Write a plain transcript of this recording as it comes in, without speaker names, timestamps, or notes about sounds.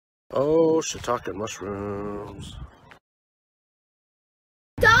Oh, shiitake mushrooms.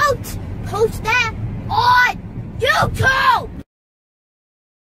 Don't post that on YouTube!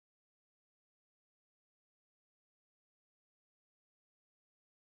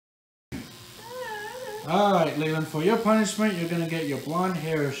 Alright, Leland, for your punishment, you're gonna get your blonde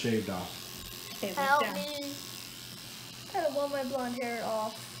hair shaved off. Help me. I don't want my blonde hair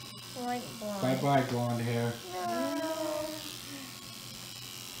off. I like blonde. Bye-bye, blonde hair. No.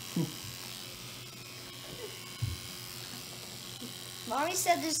 Mommy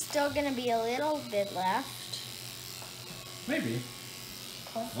said there's still gonna be a little bit left. Maybe.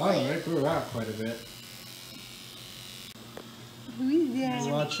 Hopefully. Oh, it grew out quite a bit. Who's that?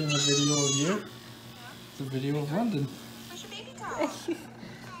 You're watching a video of you? It's a video of London. Where's your baby doll?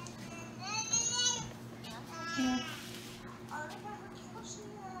 Yeah.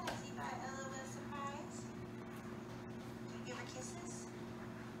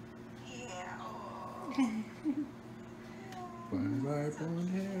 Bye-bye, blonde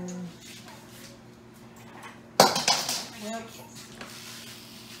hair.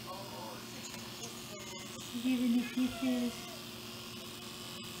 Giving you kisses.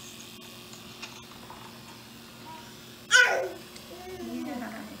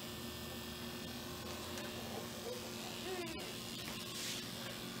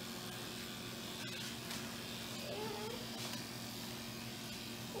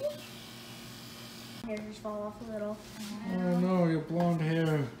 Hair just fall off a little. Oh no, your blonde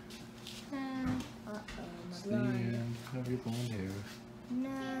hair. Uh-oh, It's my the blonde. end of your blonde hair.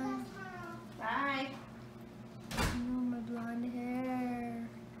 No. Bye. No, my blonde hair.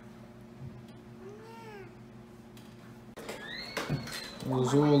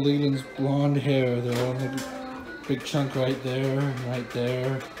 There's all Leland's blonde hair. They're on the big chunk right there, right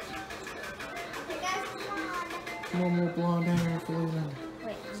there. No more blonde hair for Leland.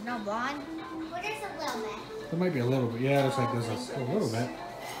 Wait, there's no blonde? Well, there's a little bit. There might be a little bit. Yeah, it looks like there's a little bit.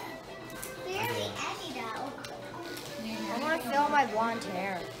 Barely any though. I want to fill my blonde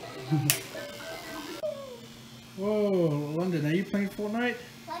hair. Whoa, London, are you playing Fortnite?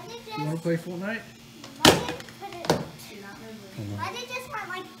 You want to play Fortnite? Why did just want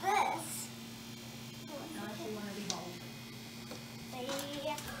like this?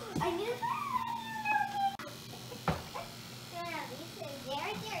 I knew that.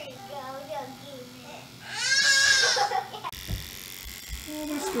 There you go, Oh,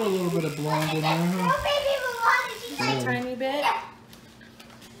 there's still a little bit of blonde in there, huh? A tiny bit.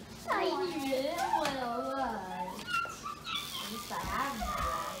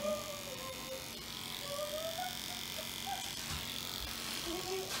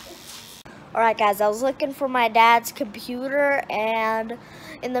 Alright guys, I was looking for my dad's computer, and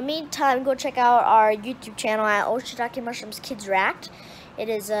in the meantime, go check out our YouTube channel at Shiitake Mushrooms Kids React. It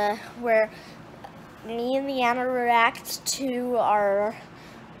is where me and Leanna react to our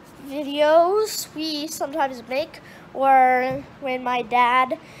videos we sometimes make, or when my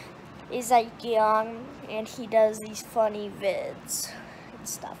dad is like young and he does these funny vids and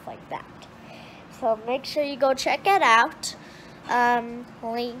stuff like that. So make sure you go check it out.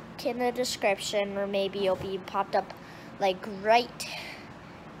 Link in the description, or maybe it'll be popped up like right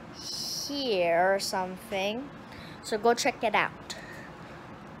here or something. So go check it out.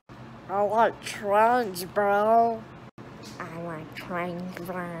 I like trains, bro. I like trains,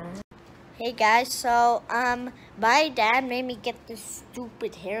 bro. Hey guys, so my dad made me get this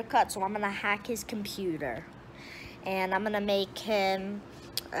stupid haircut, so I'm gonna hack his computer, and I'm gonna make him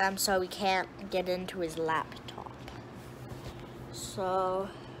so he can't get into his laptop. So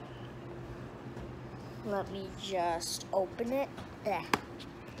let me just open it. Yeah,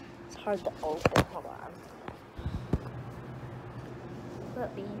 it's hard to open. Hold on.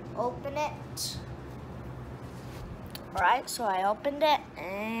 Let me open it. Alright, so I opened it,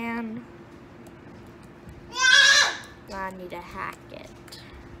 and now I need to hack it.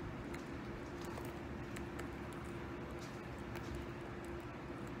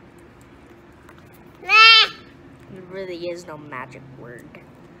 There really is no magic word.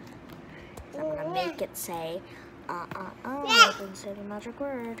 So I'm gonna make it say, I didn't say the magic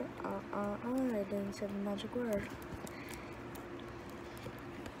word. I didn't say the magic word.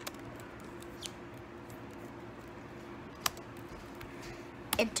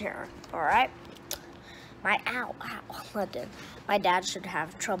 Enter. Alright. London. My dad should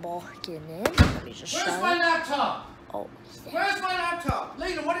have trouble getting in. Let me just show Where's my laptop? Oh, Where's my laptop?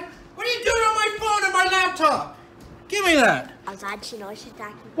 Leland, what are you doing on my phone and my laptop? Give me that. I was actually know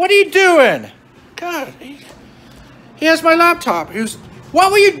Shiitake. What are you doing? God, he has my laptop.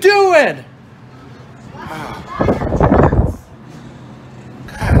 What were you doing? Oh.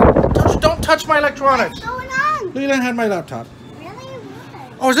 God. Don't touch my electronics. What's going on? Leland had my laptop. Really?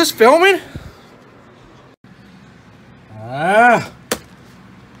 What? Oh, is this filming? Ah.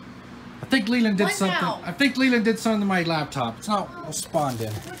 I think Leland did something. now? I think Leland did something to my laptop. It's not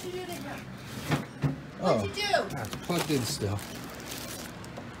responding. What'd you do to him? Oh, What'd you do? it's plugged in still.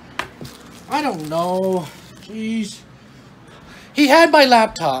 I don't know. Jeez. He had my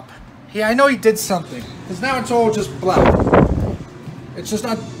laptop. I know he did something. Because now it's all just black. It's just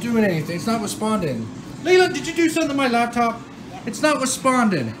not doing anything. It's not responding. Leland, did you do something to my laptop? It's not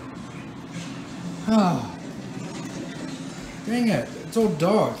responding. Oh. Dang it. It's all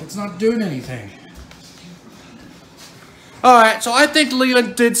dark. It's not doing anything. Alright, so I think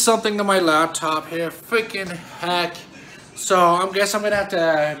Leland did something to my laptop here. Freaking heck. So I guess I'm going to have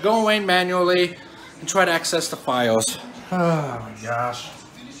to go in manually and try to access the files. Oh my gosh.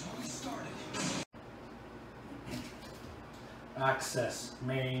 Access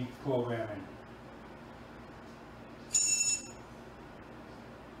main programming.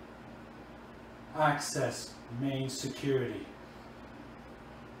 Access main security.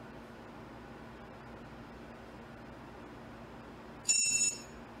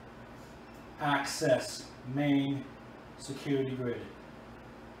 Access main security grid.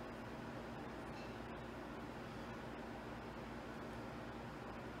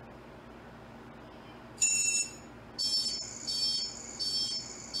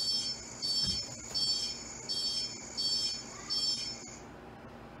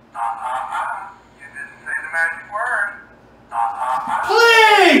 You didn't say the magic word.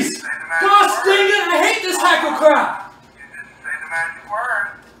 Please! Gosh dang it, I hate this hacker crap! You didn't say the magic word.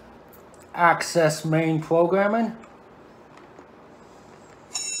 Access main programming.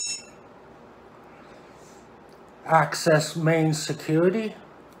 Access main security.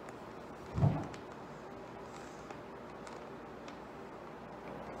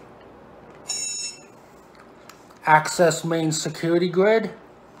 Access main security grid.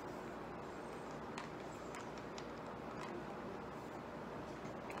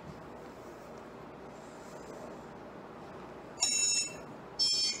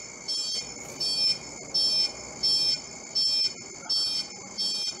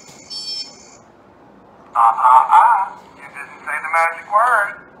 You didn't say the magic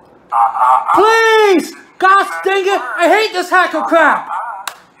word. Please! Gosh dang it, I hate this hacker crap!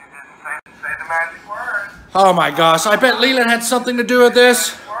 You didn't say the magic word. Oh my gosh, I bet Leland had something to do with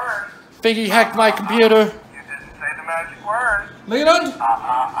this. Word. Think he hacked my computer. You didn't say the magic word. Leland?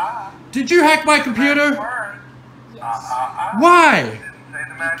 Did you hack my computer? Word. Why? Didn't say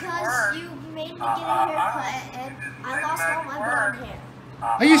the magic Because word. you made me get a haircut and I lost all my blonde hair.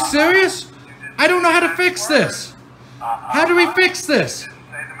 Are you serious? I don't know how to fix this. How do we fix this? Say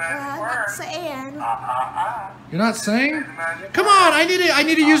the magic I'm word. not saying. You're not saying? Come on, I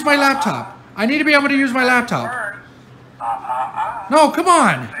need to use my laptop. I need to be able to use my laptop. No, come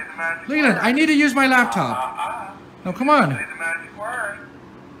on. Say the magic Leland, I need to use my laptop. No, come on. Say the magic word.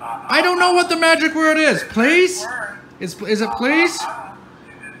 I don't know what the magic word is. Please? Is it please? You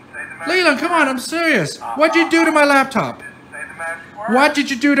didn't say the magic Leland, come on, I'm serious. What'd you do to my laptop? Say the magic word. What did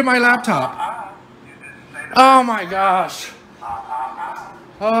you do to my laptop? Oh my gosh.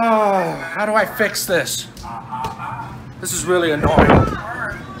 Oh, how do I fix this? This is really annoying.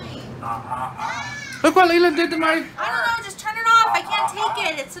 Look what Leland did to my... I don't know, just turn it off. I can't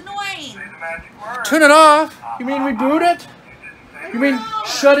take it. It's annoying. Say the magic word. Turn it off? You mean reboot it? You mean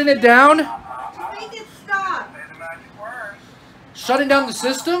shutting it down? Make it stop. Say the magic word. Shutting down the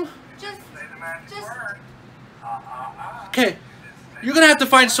system? Just, Say the magic just, word. Okay, you're gonna have to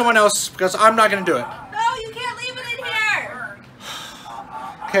find someone else because I'm not gonna do it. no, you can't leave it in here.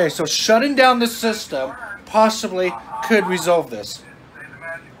 Okay, so shutting down the system possibly could resolve this. Say the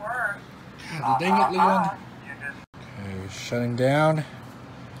magic word. God, dang it, Leland. Okay, shutting down.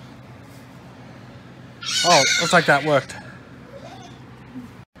 Oh, looks like that worked.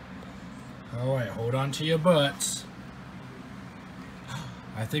 Alright, hold on to your butts.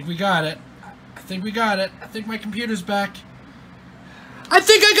 I think we got it. I think we got it. I think my computer's back. I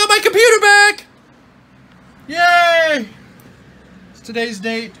think I got my computer back! Yay! It's today's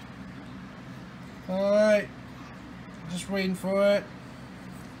date. Alright. Just waiting for it.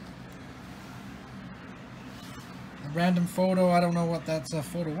 A random photo. I don't know what that's a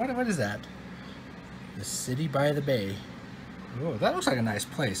photo. What is that? The city by the bay. Oh, that looks like a nice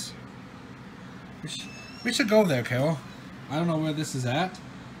place. We should go there, Carol. I don't know where this is at,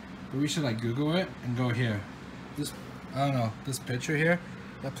 but we should like Google it and go here. This, I don't know, this picture here.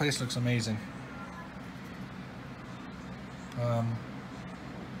 That place looks amazing.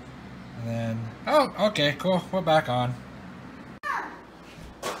 And then, oh, okay, cool. We're back on.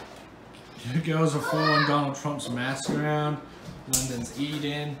 The girls are following Donald Trump's mask around. London's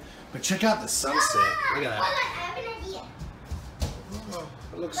eating. But check out the sunset. Look at that. I have an idea. Oh,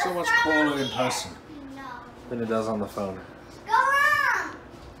 it looks so much cooler in person than it does on the phone.